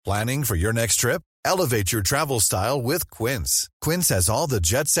Planning for your next trip? Elevate your travel style with Quince. Quince has all the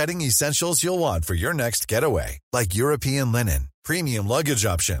jet-setting essentials you'll want for your next getaway, like European linen, premium luggage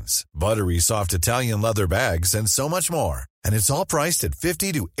options, buttery soft Italian leather bags, and so much more. And it's all priced at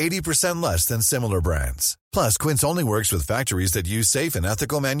 50 to 80% less than similar brands. Plus, Quince only works with factories that use safe and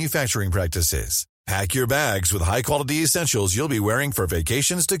ethical manufacturing practices. Pack your bags with high-quality essentials you'll be wearing for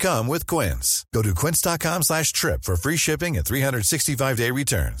vacations to come with Quince. Go to quince.com/trip for free shipping and 365-day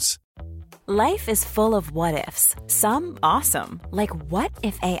returns. Life is full of what-ifs. Some awesome, like what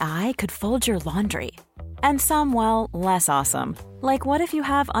if AI could fold your laundry? And some, well, less awesome, like what if you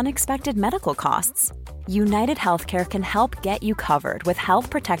have unexpected medical costs? United Healthcare can help get you covered with Health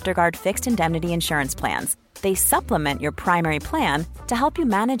Protector Guard fixed indemnity insurance plans. They supplement your primary plan to help you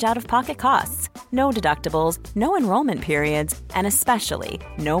manage out-of-pocket costs. No deductibles, no enrollment periods, and especially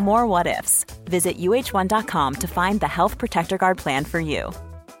no more what-ifs. Visit uh1.com to find the Health Protector Guard plan for you.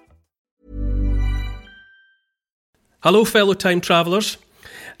 Hello, fellow time travellers.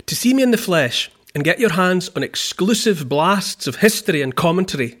 To see me in the flesh and get your hands on exclusive blasts of history and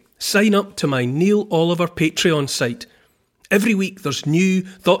commentary, sign up to my Neil Oliver Patreon site. Every week there's new,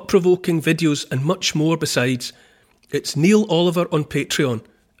 thought-provoking videos and much more besides. It's Neil Oliver on Patreon,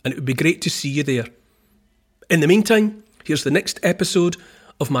 and it would be great to see you there. In the meantime, here's the next episode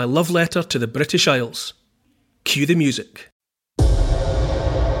of my love letter to the British Isles. Cue the music.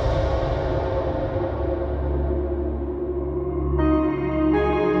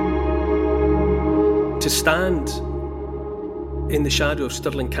 To stand in the shadow of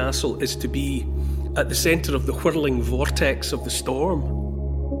Stirling Castle is to be at the centre of the whirling vortex of the storm.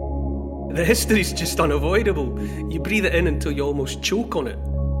 The history's just unavoidable. You breathe it in until you almost choke on it.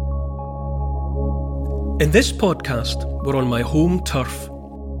 In this podcast, we're on my home turf,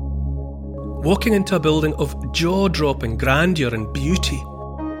 walking into a building of jaw-dropping grandeur and beauty,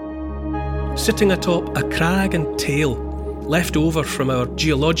 sitting atop a crag and tail left over from our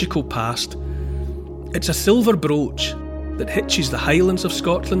geological past. It's a silver brooch that hitches the Highlands of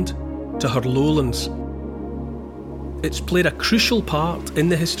Scotland to her lowlands. It's played a crucial part in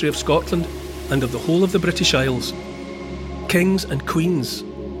the history of Scotland and of the whole of the British Isles. Kings and queens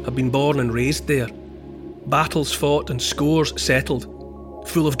have been born and raised there, battles fought and scores settled,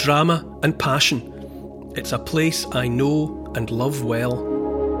 full of drama and passion. It's a place I know and love well.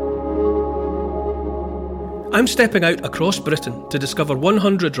 I'm stepping out across Britain to discover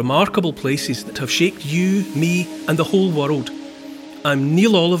 100 remarkable places that have shaped you, me, and the whole world. I'm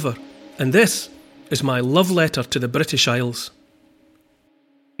Neil Oliver, and this is my love letter to the British Isles.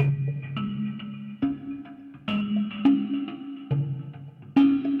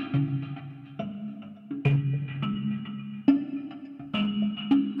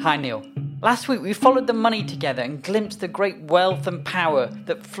 Hi Neil. Last week we followed the money together and glimpsed the great wealth and power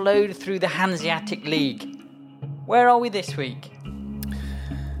that flowed through the Hanseatic League. Where are we this week?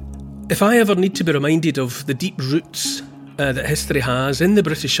 If I ever need to be reminded of the deep roots that history has in the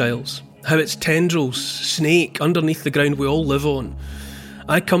British Isles, how its tendrils snake underneath the ground we all live on,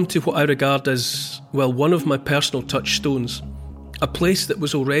 I come to what I regard as, well, one of my personal touchstones. A place that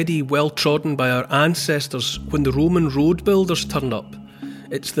was already well trodden by our ancestors when the Roman road builders turned up.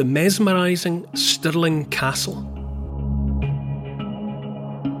 It's the mesmerising Stirling Castle.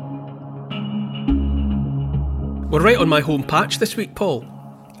 We're right on my home patch this week, Paul.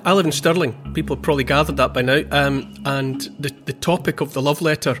 I live in Stirling. People have probably gathered that by now. And the topic of the love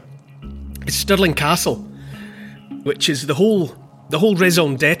letter is Stirling Castle, which is the whole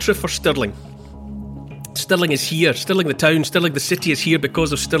raison d'etre for Stirling. Stirling is here. Stirling the town, Stirling the city is here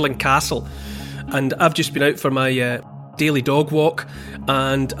because of Stirling Castle. And I've just been out for my daily dog walk,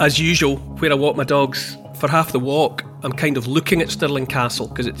 and as usual, where I walk my dogs, for half the walk, I'm kind of looking at Stirling Castle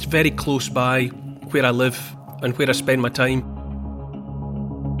because it's very close by where I live and where I spend my time.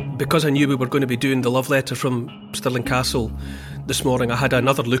 Because I knew we were going to be doing the love letter from Stirling Castle this morning, I had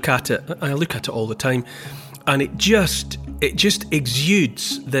another look at it. I look at it all the time, and it just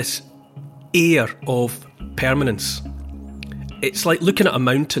exudes this air of permanence. It's like looking at a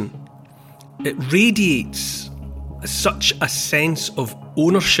mountain. It radiates such a sense of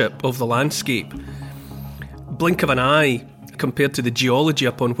ownership of the landscape. Blink of an eye compared to the geology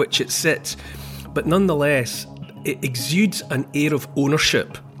upon which it sits, but nonetheless, it exudes an air of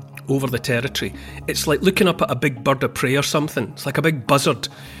ownership over the territory. It's like looking up at a big bird of prey or something. It's like a big buzzard,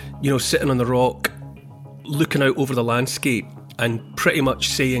 sitting on the rock, looking out over the landscape and pretty much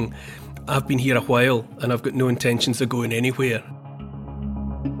saying, I've been here a while and I've got no intentions of going anywhere.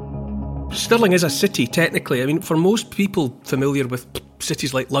 Stirling is a city, technically. I mean, for most people familiar with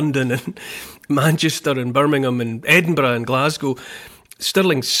cities like London and Manchester and Birmingham and Edinburgh and Glasgow,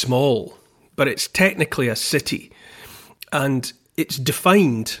 Stirling's small, but it's technically a city. And it's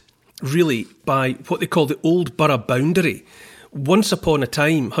defined, really, by what they call the old borough boundary. Once upon a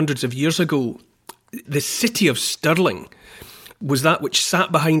time, hundreds of years ago, the city of Stirling was that which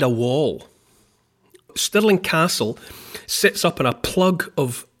sat behind a wall. Stirling Castle sits up on a plug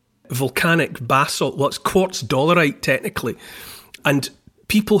of volcanic basalt, well, it's quartz dolerite technically, and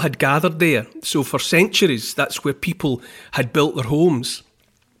people had gathered there. So for centuries, that's where people had built their homes.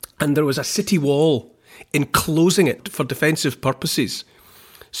 And there was a city wall enclosing it for defensive purposes.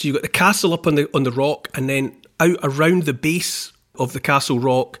 So you've got the castle up on the rock, and then out around the base of the castle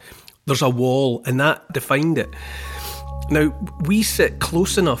rock, there's a wall, and that defined it. Now, we sit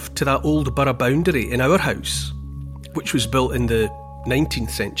close enough to that old borough boundary in our house, which was built in the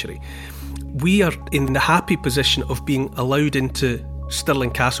 19th century. We are in the happy position of being allowed into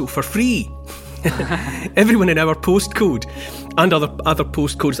Stirling Castle for free. Everyone in our postcode and other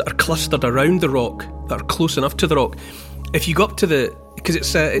postcodes that are clustered around the rock, that are close enough to the rock. If you go up to because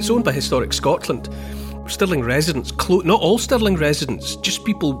it's owned by Historic Scotland, Stirling residents, not all Stirling residents, just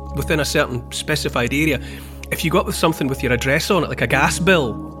people within a certain specified area. If you go up with something with your address on it, like a gas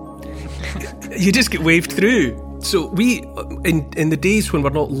bill, you just get waved through. So we, in the days when we're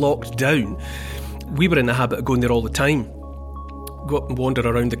not locked down, we were in the habit of going there all the time. Go up and wander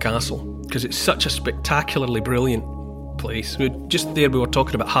around the castle, because it's such a spectacularly brilliant place. Just there we were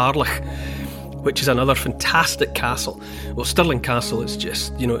talking about Harlech, which is another fantastic castle. Well, Stirling Castle is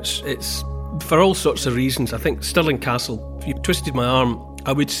just, it's for all sorts of reasons. I think Stirling Castle, if you twisted my arm,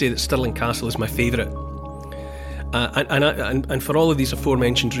 I would say that Stirling Castle is my favourite. And for all of these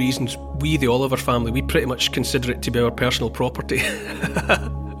aforementioned reasons, we, the Oliver family, we pretty much consider it to be our personal property.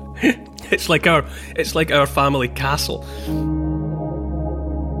 It's like our family castle.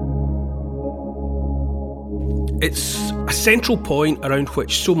 It's a central point around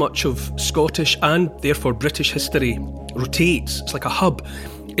which so much of Scottish and therefore British history rotates. It's like a hub.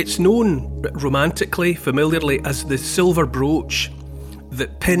 It's known romantically, familiarly, as the silver brooch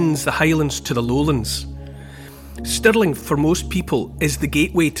that pins the Highlands to the Lowlands. Stirling, for most people, is the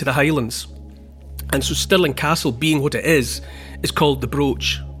gateway to the Highlands. And so Stirling Castle, being what it is called the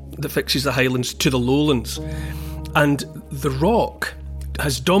brooch that fixes the Highlands to the Lowlands. And the rock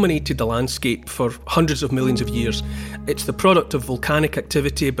has dominated the landscape for hundreds of millions of years. It's the product of volcanic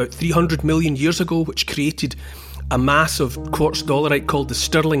activity about 300 million years ago, which created a mass of quartz dolerite called the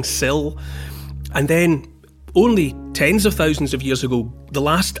Stirling Sill. And then, only tens of thousands of years ago, the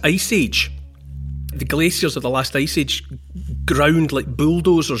last ice age, the glaciers of the last ice age ground like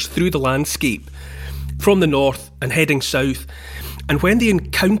bulldozers through the landscape from the north and heading south. And when they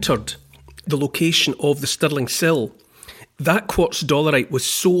encountered the location of the Stirling Sill, that quartz dolerite was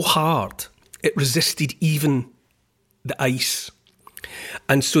so hard, it resisted even the ice.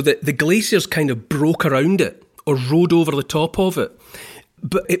 And so that the glaciers kind of broke around it or rode over the top of it.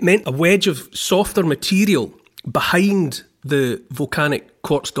 But it meant a wedge of softer material behind the volcanic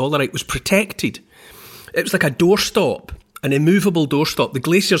quartz dolerite was protected. It was like a doorstop, an immovable doorstop. The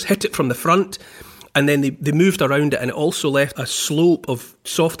glaciers hit it from the front, and then they moved around it, and it also left a slope of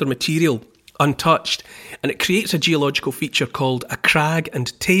softer material untouched, and it creates a geological feature called a crag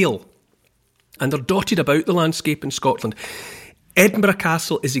and tail, and they're dotted about the landscape in Scotland. Edinburgh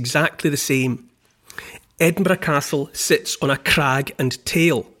Castle is exactly the same. Edinburgh Castle sits on a crag and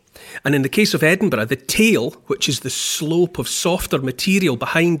tail, and in the case of Edinburgh, the tail, which is the slope of softer material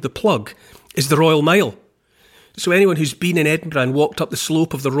behind the plug, is the Royal Mile. So anyone who's been in Edinburgh and walked up the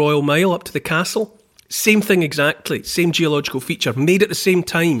slope of the Royal Mile up to the castle, same thing exactly, same geological feature, made at the same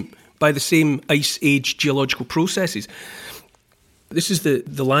time by the same ice age geological processes. This is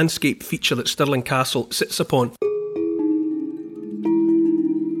the landscape feature that Stirling Castle sits upon.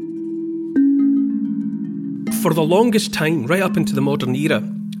 For the longest time, right up into the modern era,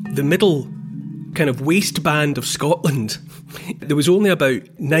 the middle kind of waistband of Scotland, there was only about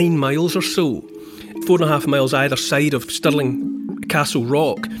 9 miles or so, 4.5 miles either side of Stirling Castle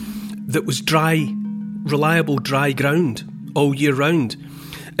Rock, that was dry, reliable dry ground all year round.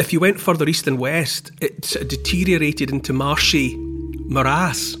 If you went further east and west, it deteriorated into marshy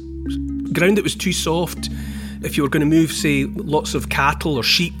morass, ground that was too soft. If you were going to move, say, lots of cattle or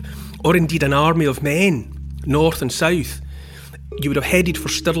sheep, or indeed an army of men, north and south, you would have headed for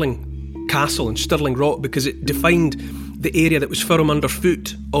Stirling Castle and Stirling Rock because it defined the area that was firm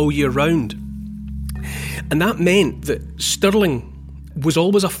underfoot all year round. And that meant that Stirling was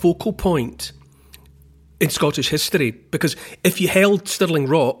always a focal point in Scottish history, because if you held Stirling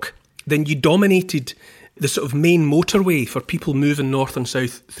Rock, then you dominated the sort of main motorway for people moving north and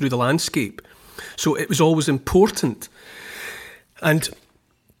south through the landscape. So it was always important. And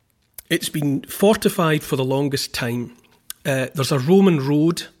it's been fortified for the longest time. There's a Roman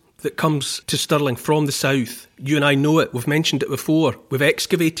road that comes to Stirling from the south. You and I know it. We've mentioned it before. We've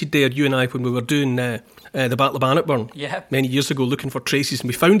excavated there, you and I, when we were doing the Battle of Bannockburn many years ago, looking for traces. And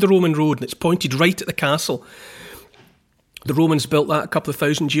we found the Roman road, and it's pointed right at the castle. The Romans built that a couple of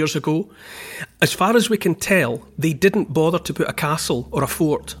thousand years ago. As far as we can tell, they didn't bother to put a castle or a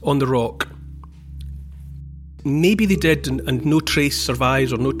fort on the rock. Maybe they did, and no trace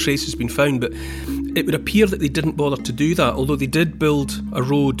survives or no trace has been found, but it would appear that they didn't bother to do that, although they did build a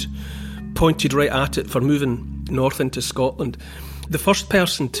road pointed right at it for moving north into Scotland. The first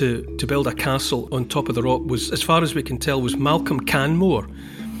person to build a castle on top of the rock was, as far as we can tell, was Malcolm Canmore.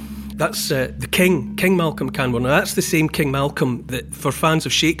 That's the King Malcolm Canmore. Now, that's the same King Malcolm that, for fans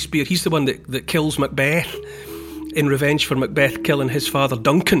of Shakespeare, he's the one that kills Macbeth in revenge for Macbeth killing his father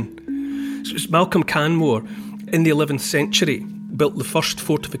Duncan. So it's Malcolm Canmore, in the 11th century, built the first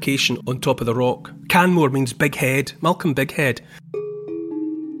fortification on top of the rock. Canmore means big head. Malcolm Big Head.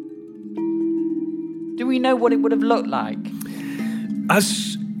 Do we know what it would have looked like?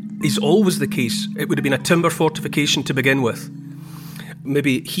 As is always the case, it would have been a timber fortification to begin with.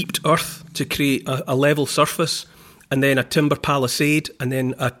 Maybe heaped earth to create a level surface, and then a timber palisade, and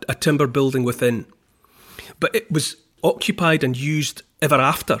then a timber building within. But it was occupied and used ever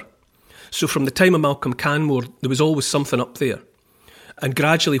after. So from the time of Malcolm Canmore, there was always something up there. And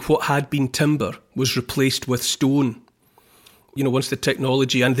gradually what had been timber was replaced with stone. You know, once the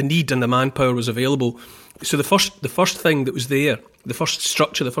technology and the need and the manpower was available. So the first thing that was there, the first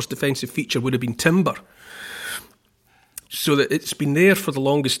structure, the first defensive feature would have been timber. So that it's been there for the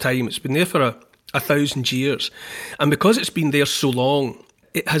longest time. It's been there for a 1,000 years. And because it's been there so long,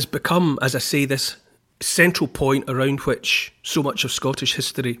 it has become, as I say, this central point around which so much of Scottish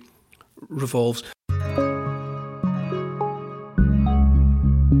history revolves.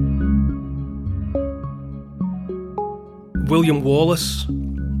 William Wallace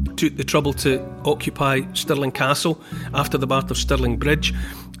took the trouble to occupy Stirling Castle after the Battle of Stirling Bridge.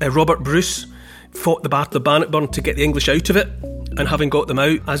 Robert Bruce fought the Battle of Bannockburn to get the English out of it, and having got them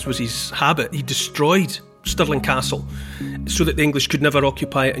out, as was his habit, he destroyed Stirling Castle so that the English could never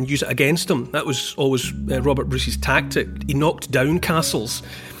occupy it and use it against him. That was always Robert Bruce's tactic. He knocked down castles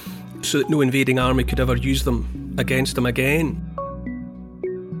so that no invading army could ever use them against him again.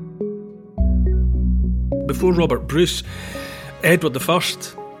 Before Robert Bruce, Edward I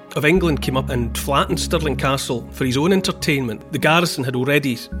of England came up and flattened Stirling Castle for his own entertainment. The garrison had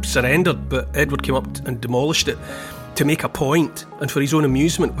already surrendered, but Edward came up and demolished it to make a point and for his own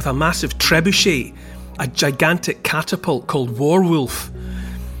amusement with a massive trebuchet, a gigantic catapult called Warwolf.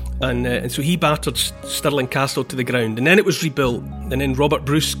 And so he battered Stirling Castle to the ground, and then it was rebuilt, and then Robert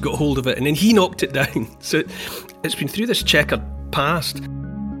Bruce got hold of it, and then he knocked it down. So it's been through this checkered past.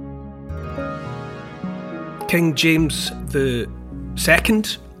 King James II,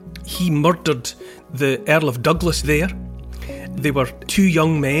 he murdered the Earl of Douglas there. They were two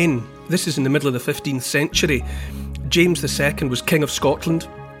young men. This is in the middle of the 15th century. James II was King of Scotland.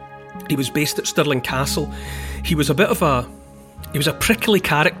 He was based at Stirling Castle. He was a prickly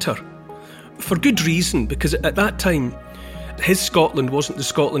character, for good reason, because at that time, his Scotland wasn't the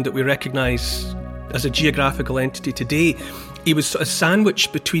Scotland that we recognise as a geographical entity today. He was a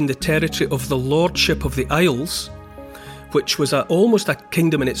sandwich between the territory of the Lordship of the Isles, which was almost a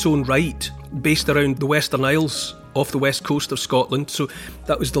kingdom in its own right, based around the Western Isles off the west coast of Scotland. So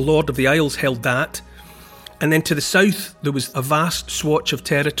that was the Lord of the Isles held that. And then to the south, there was a vast swatch of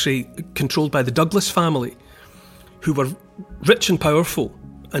territory controlled by the Douglas family, who were rich and powerful,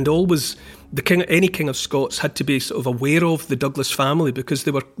 and always any king of Scots had to be sort of aware of the Douglas family because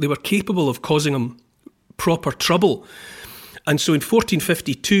they were capable of causing him proper trouble. And so in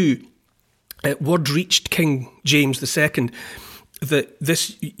 1452, word reached King James II that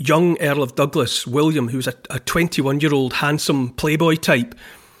this young Earl of Douglas, William, who was a 21-year-old handsome playboy type,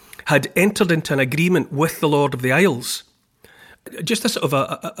 had entered into an agreement with the Lord of the Isles, just a sort of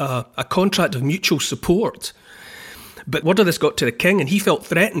a contract of mutual support. But word of this got to the king, and he felt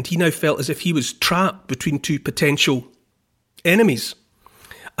threatened. He now felt as if he was trapped between two potential enemies.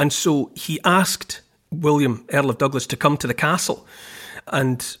 And so he asked William, Earl of Douglas, to come to the castle.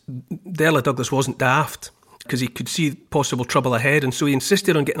 And the Earl of Douglas wasn't daft, because he could see possible trouble ahead. And so he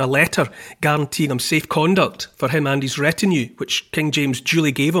insisted on getting a letter guaranteeing him safe conduct for him and his retinue, which King James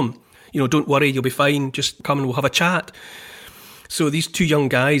duly gave him. You know, don't worry, you'll be fine, just come and we'll have a chat. So these two young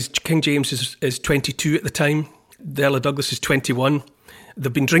guys, King James is 22 at the time, the Earl of Douglas is 21.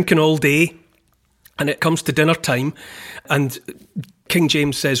 They've been drinking all day, and it comes to dinner time, and King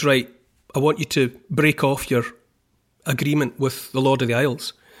James says, right, I want you to break off your agreement with the Lord of the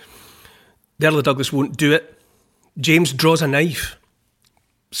Isles. The Earl of Douglas won't do it. James draws a knife,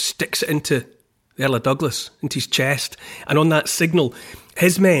 sticks it into the Earl of Douglas, into his chest, and on that signal,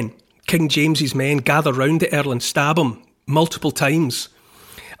 his men, King James's men, gather round the Earl and stab him multiple times.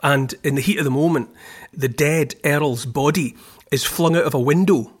 And in the heat of the moment, the dead Earl's body is flung out of a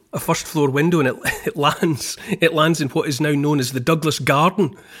window, a first floor window, and it lands in what is now known as the Douglas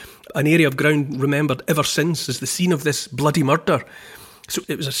Garden, an area of ground remembered ever since as the scene of this bloody murder. So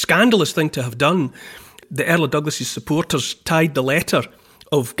it was a scandalous thing to have done. The Earl of Douglas's supporters tied the letter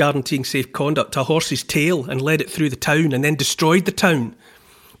of guaranteeing safe conduct to a horse's tail and led it through the town and then destroyed the town.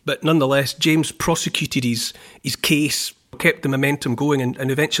 But nonetheless, James prosecuted his case, kept the momentum going,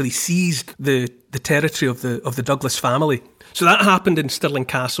 and eventually seized the territory of the Douglas family. So that happened in Stirling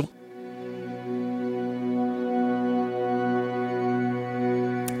Castle.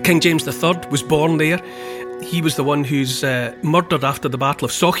 King James III was born there. He was the one who's murdered after the Battle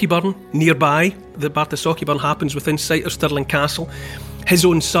of Sauchieburn, nearby. The Battle of Sauchieburn happens within sight of Stirling Castle. His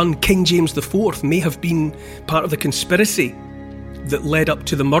own son, King James IV, may have been part of the conspiracy that led up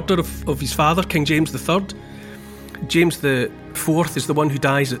to the murder of his father, King James III. James IV is the one who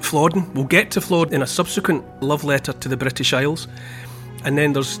dies at Flodden. We'll get to Flodden in a subsequent love letter to the British Isles. And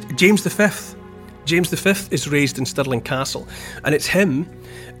then there's James V. James V is raised in Stirling Castle, and it's him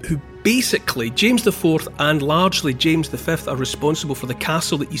who basically, James IV and largely James V are responsible for the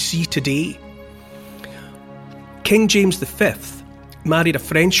castle that you see today. King James V married a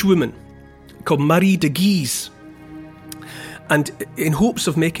French woman called Marie de Guise, and in hopes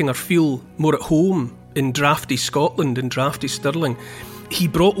of making her feel more at home in drafty Scotland and drafty Stirling, he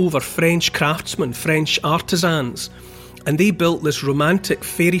brought over French craftsmen, French artisans, and they built this romantic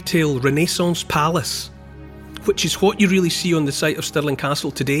fairy tale Renaissance palace, which is what you really see on the site of Stirling Castle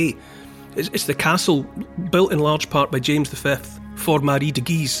today. It's the castle built in large part by James V for Marie de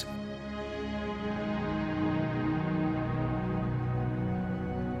Guise.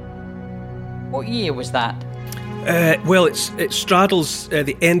 What year was that? Well, it straddles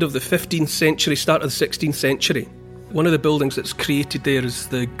the end of the 15th century, start of the 16th century. One of the buildings that's created there is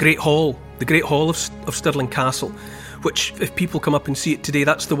the Great Hall of Stirling Castle, which, if people come up and see it today,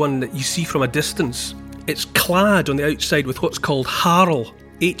 that's the one that you see from a distance. It's clad on the outside with what's called harl,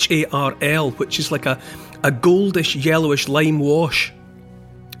 Harl, which is like a goldish, yellowish lime wash.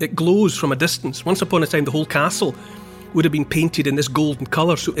 It glows from a distance. Once upon a time, the whole castle would have been painted in this golden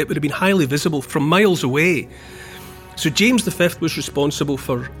colour, so it would have been highly visible from miles away. So James V was responsible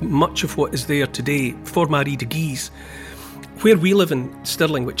for much of what is there today for Marie de Guise. Where we live in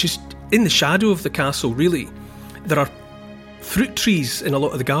Stirling, which is in the shadow of the castle really, there are fruit trees in a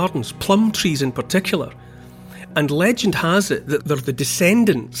lot of the gardens, plum trees in particular. And legend has it that they're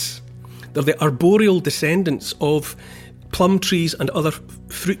the arboreal descendants of plum trees and other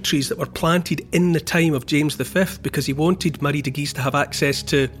fruit trees that were planted in the time of James V, because he wanted Marie de Guise to have access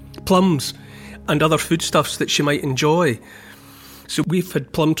to plums and other foodstuffs that she might enjoy. So we've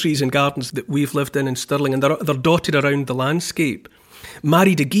had plum trees in gardens that we've lived in Stirling, and they're dotted around the landscape.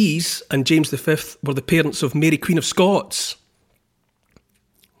 Marie de Guise and James V were the parents of Mary Queen of Scots.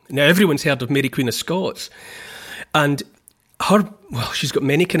 Now everyone's heard of Mary Queen of Scots, and she's got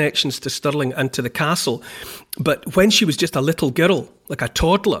many connections to Stirling and to the castle, but when she was just a little girl, like a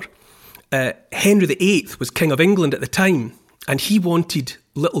toddler, Henry VIII was King of England at the time, and he wanted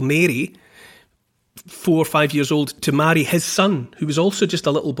little Mary, 4 or 5 years old, to marry his son, who was also just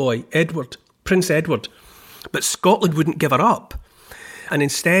a little boy, Edward, Prince Edward. But Scotland wouldn't give her up, and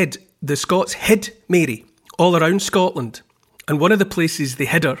instead the Scots hid Mary all around Scotland, and one of the places they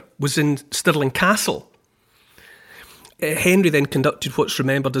hid her was in Stirling Castle. Henry then conducted what's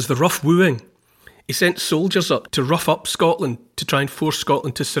remembered as the rough wooing. He sent soldiers up to rough up Scotland to try and force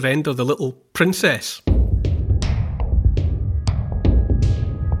Scotland to surrender the little princess.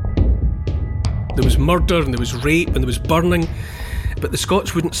 There was murder and there was rape and there was burning, but the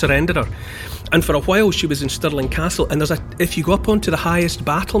Scots wouldn't surrender her. And for a while she was in Stirling Castle, and if you go up onto the highest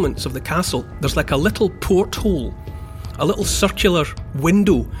battlements of the castle, there's like a little porthole, a little circular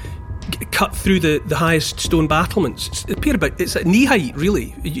window cut through the highest stone battlements. It's at knee height,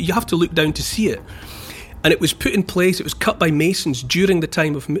 really. You have to look down to see it. And it was put in place, it was cut by masons during the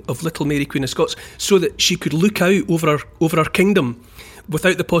time of little Mary Queen of Scots, so that she could look out over her kingdom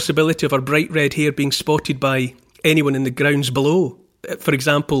without the possibility of her bright red hair being spotted by anyone in the grounds below. For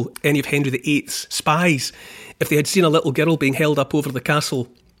example, any of Henry VIII's spies, if they had seen a little girl being held up over the castle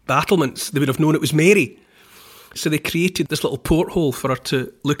battlements, they would have known it was Mary. So they created this little porthole for her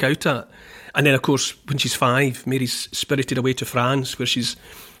to look out at. And then, of course, when she's 5, Mary's spirited away to France, where she's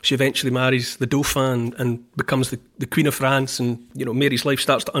She eventually marries the Dauphin and becomes the Queen of France, and Mary's life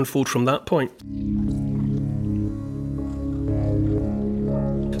starts to unfold from that point.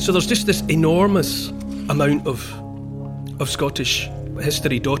 So there's just this enormous amount of Scottish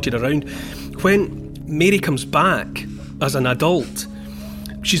history dotted around. When Mary comes back as an adult,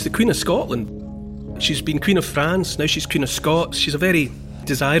 she's the Queen of Scotland. She's been Queen of France, now she's Queen of Scots. She's a very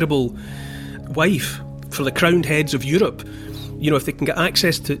desirable wife for the crowned heads of Europe. If they can get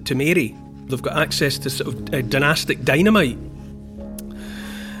access to Mary, they've got access to sort of dynastic dynamite.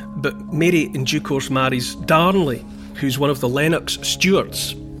 But Mary, in due course, marries Darnley, who's one of the Lennox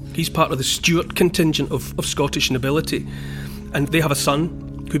Stuarts. He's part of the Stuart contingent of Scottish nobility. And they have a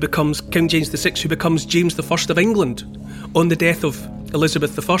son who becomes King James VI, who becomes James I of England on the death of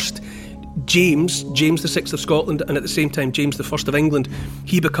Elizabeth I. James VI of Scotland, and at the same time James I of England,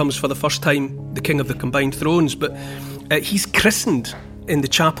 he becomes for the first time the king of the combined thrones. But he's christened in the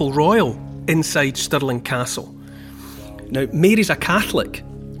Chapel Royal inside Stirling Castle. Now, Mary's a Catholic.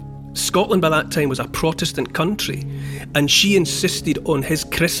 Scotland by that time was a Protestant country, and she insisted on his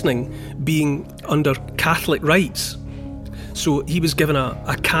christening being under Catholic rites. So he was given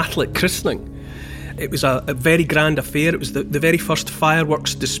a Catholic christening. It was a very grand affair. It was the very first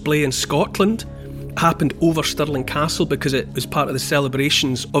fireworks display in Scotland. It happened over Stirling Castle because it was part of the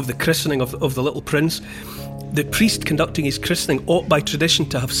celebrations of the christening of the little prince. The priest conducting his christening ought by tradition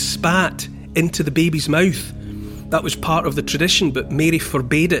to have spat into the baby's mouth. That was part of the tradition, but Mary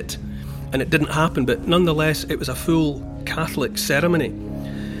forbade it, and it didn't happen. But nonetheless, it was a full Catholic ceremony.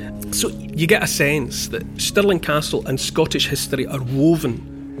 So you get a sense that Stirling Castle and Scottish history are woven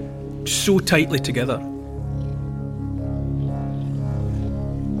so tightly together.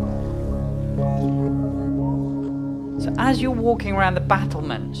 So as you're walking around the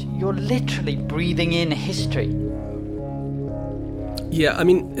battlements, you're literally breathing in history. Yeah, I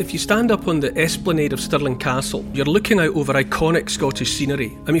mean, if you stand up on the esplanade of Stirling Castle, you're looking out over iconic Scottish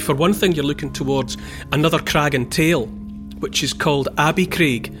scenery. I mean, for one thing, you're looking towards another crag and tail, which is called Abbey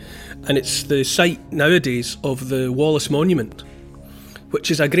Craig, and it's the site nowadays of the Wallace Monument, which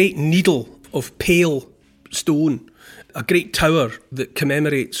is a great needle of pale stone, a great tower that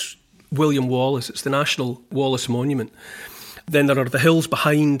commemorates William Wallace. It's the National Wallace Monument. Then there are the hills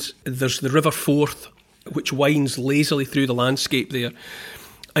behind. There's the River Forth, which winds lazily through the landscape there.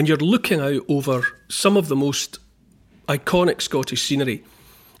 And you're looking out over some of the most iconic Scottish scenery.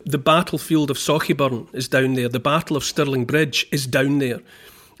 The battlefield of Sauchieburn is down there. The Battle of Stirling Bridge is down there.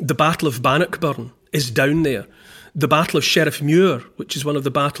 The Battle of Bannockburn is down there. The Battle of Sheriffmuir, which is one of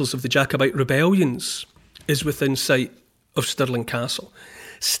the battles of the Jacobite rebellions, is within sight of Stirling Castle.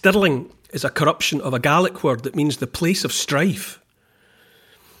 Stirling is a corruption of a Gaelic word that means the place of strife.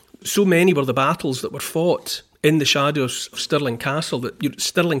 So many were the battles that were fought in the shadows of Stirling Castle that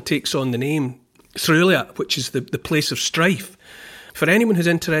Stirling takes on the name Thrulia, which is the place of strife. For anyone who's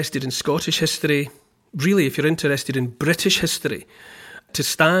interested in Scottish history, really if you're interested in British history, to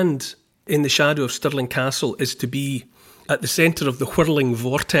stand in the shadow of Stirling Castle is to be at the centre of the whirling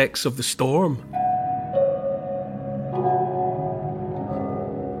vortex of the storm.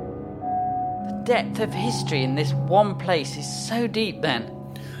 The depth of history in this one place is so deep then.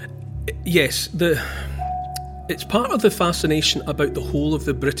 Yes, it's part of the fascination about the whole of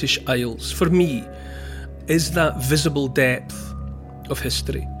the British Isles, for me, is that visible depth of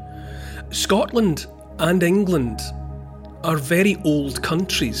history. Scotland and England are very old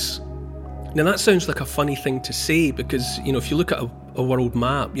countries. Now that sounds like a funny thing to say because, if you look at a world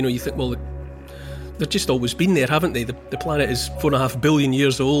map, you think, well, they've just always been there, haven't they? The planet is 4.5 billion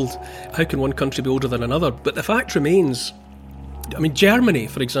years old. How can one country be older than another? But the fact remains, I mean, Germany,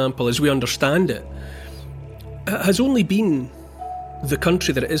 for example, as we understand it, has only been the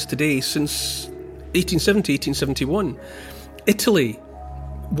country that it is today since 1870, 1871. Italy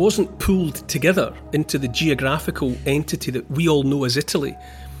wasn't pulled together into the geographical entity that we all know as Italy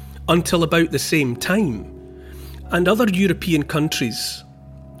until about the same time. And other European countries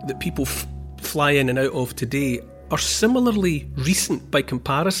that people fly in and out of today are similarly recent by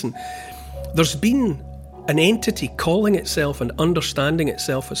comparison. There's been an entity calling itself and understanding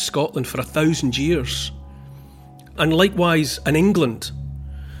itself as Scotland for 1,000 years. And likewise an England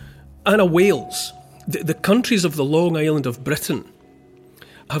and a Wales. The countries of the long island of Britain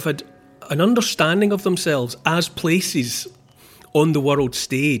have had an understanding of themselves as places on the world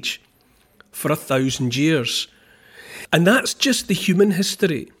stage for 1,000 years. And that's just the human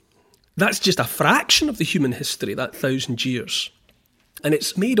history. That's just a fraction of the human history, that 1,000 years. And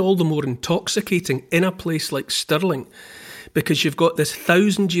it's made all the more intoxicating in a place like Stirling because you've got this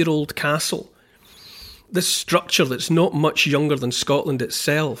 1,000-year-old castle this structure that's not much younger than Scotland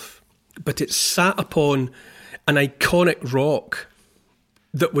itself, but it's sat upon an iconic rock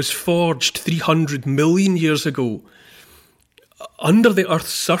that was forged 300 million years ago under the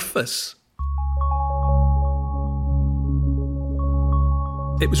Earth's surface.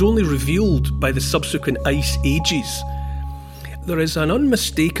 It was only revealed by the subsequent ice ages. There is an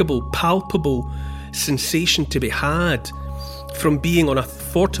unmistakable, palpable sensation to be had from being on a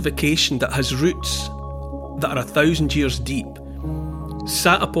fortification that has roots that are 1,000 years deep,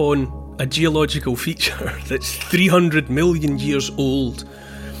 sat upon a geological feature that's 300 million years old,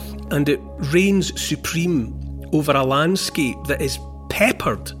 and it reigns supreme over a landscape that is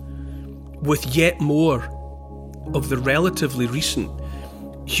peppered with yet more of the relatively recent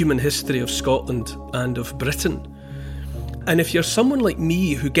human history of Scotland and of Britain. And if you're someone like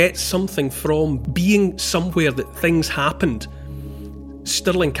me who gets something from being somewhere that things happened,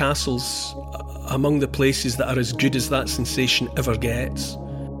 Stirling Castle's among the places that are as good as that sensation ever gets.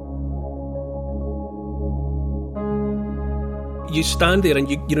 You stand there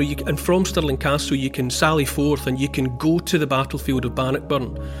and and from Stirling Castle you can sally forth and you can go to the battlefield of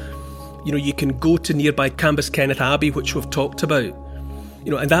Bannockburn. You can go to nearby Cambuskenneth Abbey, which we've talked about.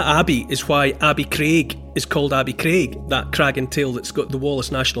 And that abbey is why Abbey Craig is called Abbey Craig. That crag and tail that's got the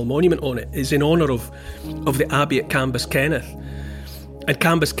Wallace National Monument on it is in honour of the abbey at Cambuskenneth. And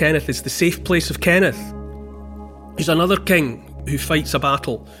Cambuskenneth is the safe place of Kenneth. He's another king who fights a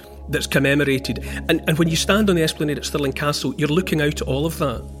battle that's commemorated. And when you stand on the esplanade at Stirling Castle, you're looking out at all of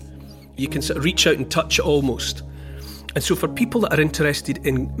that. You can sort of reach out and touch it almost. And so for people that are interested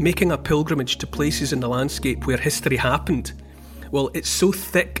in making a pilgrimage to places in the landscape where history happened, well, it's so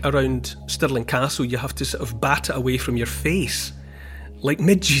thick around Stirling Castle you have to sort of bat it away from your face, like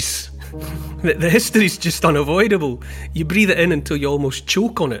midges. The history's just unavoidable. You breathe it in until you almost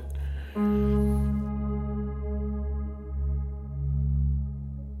choke on it.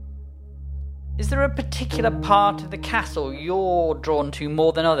 Is there a particular part of the castle you're drawn to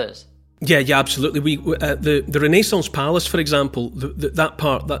more than others? Yeah, absolutely. The Renaissance Palace, for example, that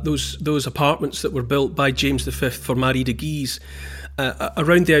part, those apartments that were built by James V for Marie de Guise,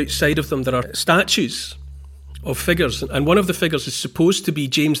 around the outside of them there are statues of figures, and one of the figures is supposed to be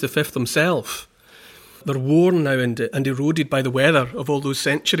James V himself. They're worn now and eroded by the weather of all those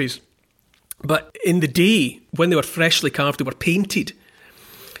centuries. But in the day, when they were freshly carved, they were painted.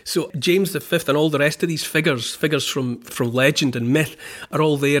 So James V and all the rest of these figures from legend and myth are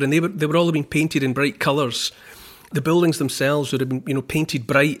all there, and they were all being painted in bright colours. The buildings themselves would have been painted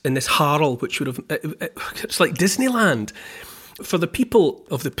bright in this harl, which would have it's like Disneyland. For the people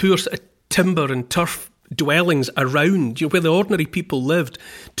of the poor sort of timber and turf dwellings around, where the ordinary people lived,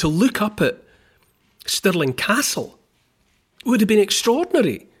 to look up at Stirling Castle would have been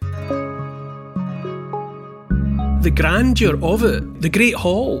extraordinary. The grandeur of it, the Great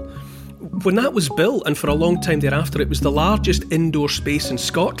Hall, when that was built, and for a long time thereafter, it was the largest indoor space in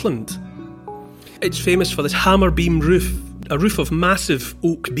Scotland. It's famous for this hammer beam roof, a roof of massive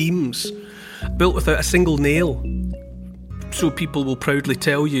oak beams, built without a single nail, so people will proudly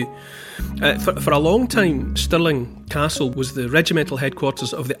tell you. For a long time, Stirling Castle was the regimental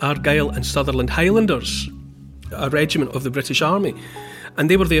headquarters of the Argyll and Sutherland Highlanders, a regiment of the British Army, and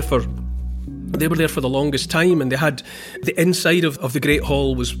they were there for the longest time, and they had the inside of the Great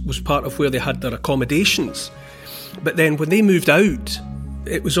Hall was part of where they had their accommodations. But then when they moved out,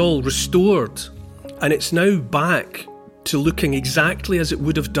 it was all restored, and it's now back to looking exactly as it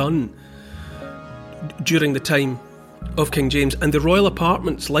would have done during the time of King James. And the royal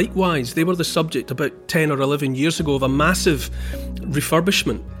apartments, likewise, they were the subject about 10 or 11 years ago of a massive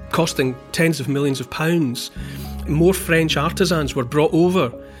refurbishment costing tens of millions of pounds. More French artisans were brought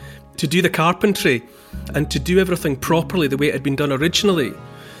over to do the carpentry and to do everything properly the way it had been done originally.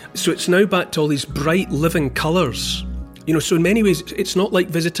 So it's now back to all these bright living colours. So in many ways it's not like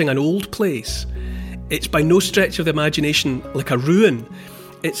visiting an old place. It's by no stretch of the imagination like a ruin.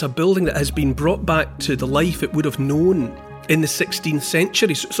 It's a building that has been brought back to the life it would have known in the 16th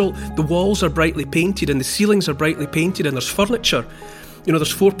century. So the walls are brightly painted and the ceilings are brightly painted, and there's furniture.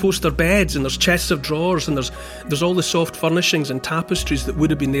 There's 4-poster beds, and there's chests of drawers, and there's all the soft furnishings and tapestries that would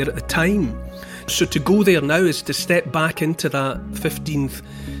have been there at the time. So to go there now is to step back into that 15th,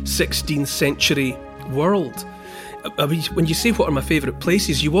 16th century world. I mean, when you say what are my favourite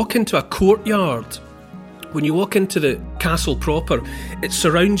places, you walk into a courtyard. When you walk into the castle proper, it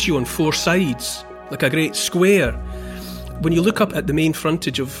surrounds you on 4 sides, like a great square. When you look up at the main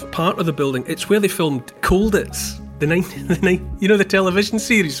frontage of part of the building, it's where they filmed Colditz. The television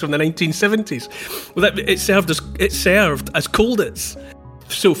series from the 1970s. Well, it served as Colditz.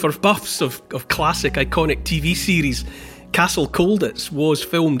 So for buffs of classic iconic TV series, Castle Colditz was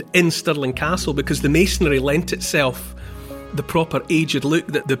filmed in Stirling Castle because the masonry lent itself the proper aged look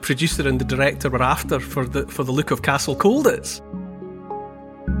that the producer and the director were after for the look of Castle Colditz.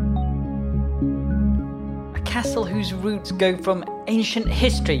 A castle whose roots go from ancient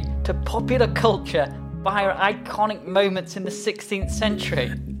history to popular culture via iconic moments in the 16th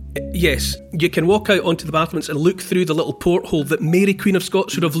century. Yes, you can walk out onto the battlements and look through the little porthole that Mary Queen of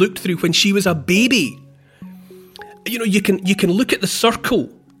Scots would have looked through when she was a baby. You know, you can look at the circle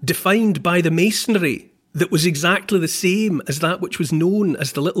defined by the masonry that was exactly the same as that which was known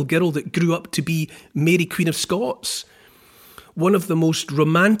as the little girl that grew up to be Mary Queen of Scots. One of the most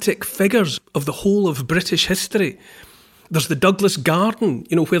romantic figures of the whole of British history. There's the Douglas Garden,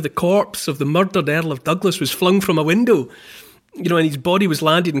 you know, where the corpse of the murdered Earl of Douglas was flung from a window. You know, and his body was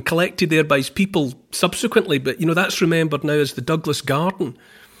landed and collected there by his people subsequently, but, you know, that's remembered now as the Douglas Garden.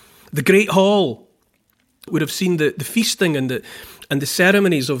 The Great Hall would have seen the feasting and the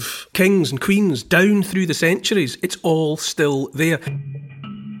ceremonies of kings and queens down through the centuries. It's all still there.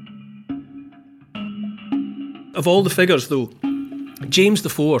 Of all the figures, though, James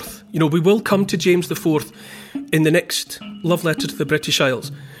IV, you know, we will come to James IV in the next love letter to the British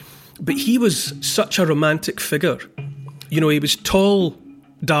Isles, but he was such a romantic figure. You know, he was tall,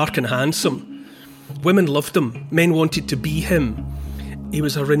 dark and handsome. Women loved him. Men wanted to be him. He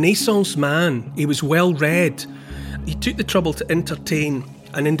was a Renaissance man. He was well read. He took the trouble to entertain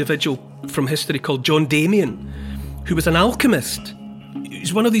an individual from history called John Damien, who was an alchemist. He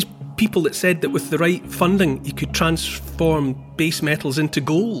was one of these people that said that with the right funding, he could transform base metals into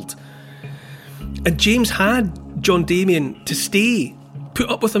gold. And James had John Damien to stay, put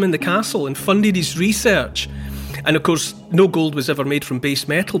up with him in the castle and funded his research. And of course, no gold was ever made from base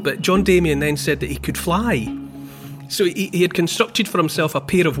metal, but John Damien then said that he could fly. So he had constructed for himself a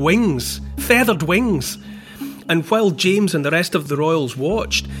pair of wings, feathered wings. And while James and the rest of the royals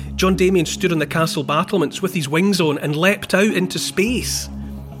watched, John Damien stood on the castle battlements with his wings on and leapt out into space.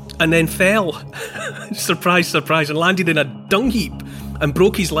 And then fell, surprise, surprise, and landed in a dung heap and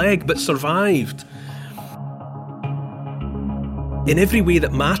broke his leg, but survived. In every way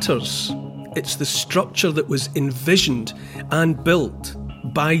that matters, it's the structure that was envisioned and built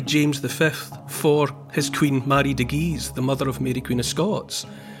by James V for his Queen Marie de Guise, the mother of Mary Queen of Scots.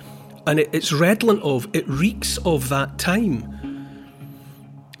 And it's redolent of, it reeks of that time.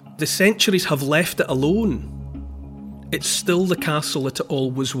 The centuries have left it alone. It's still the castle that it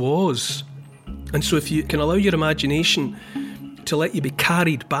always was. And so if you can allow your imagination to let you be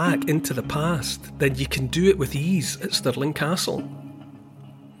carried back into the past, then you can do it with ease at Stirling Castle.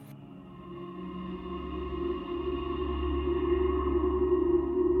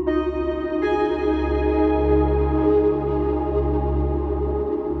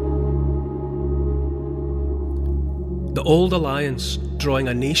 The Old Alliance drawing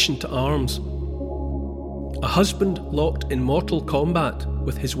a nation to arms. A husband locked in mortal combat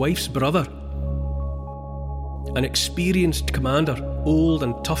with his wife's brother. An experienced commander, old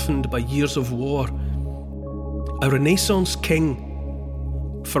and toughened by years of war. A Renaissance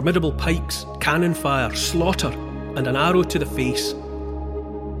king. Formidable pikes, cannon fire, slaughter, and an arrow to the face.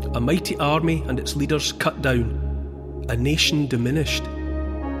 A mighty army and its leaders cut down. A nation diminished.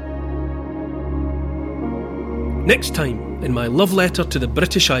 Next time in my love letter to the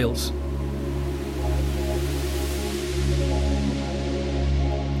British Isles.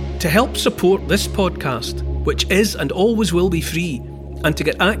 To help support this podcast, which is and always will be free, and to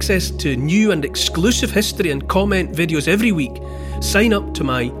get access to new and exclusive history and comment videos every week, sign up to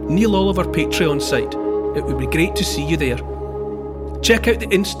my Neil Oliver Patreon site. It would be great to see you there. Check out the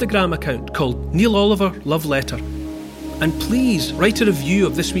Instagram account called Neil Oliver Love Letter. And please write a review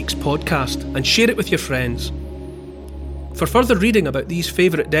of this week's podcast and share it with your friends. For further reading about these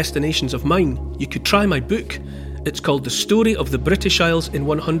favourite destinations of mine, you could try my book. It's called The Story of the British Isles in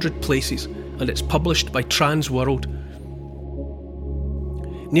 100 Places, and it's published by Transworld.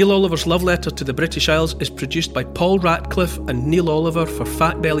 Neil Oliver's Love Letter to the British Isles is produced by Paul Ratcliffe and Neil Oliver for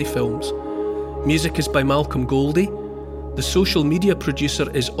Fat Belly Films. Music is by Malcolm Goldie. The social media producer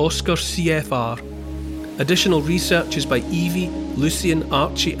is Oscar CFR. Additional research is by Evie, Lucian,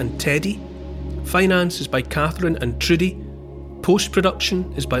 Archie and Teddy. Finance is by Catherine and Trudy.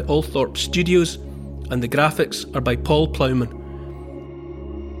 Post-production is by Althorpe Studios. And the graphics are by Paul Plowman.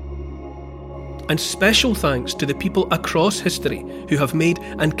 And special thanks to the people across history who have made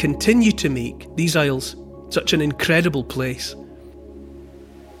and continue to make these isles such an incredible place.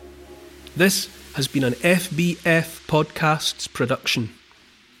 This has been an FBF Podcasts production.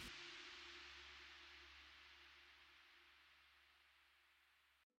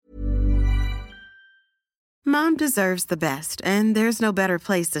 Mom deserves the best, and there's no better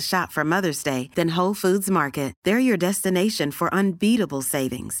place to shop for Mother's Day than Whole Foods Market. They're your destination for unbeatable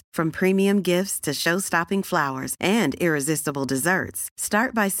savings, from premium gifts to show-stopping flowers and irresistible desserts.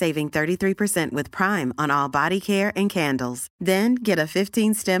 Start by saving 33% with Prime on all body care and candles. Then get a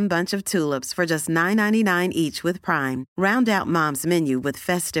 15-stem bunch of tulips for just $9.99 each with Prime. Round out Mom's menu with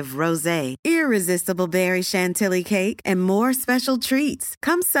festive rosé, irresistible berry chantilly cake, and more special treats.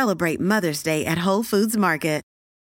 Come celebrate Mother's Day at Whole Foods Market.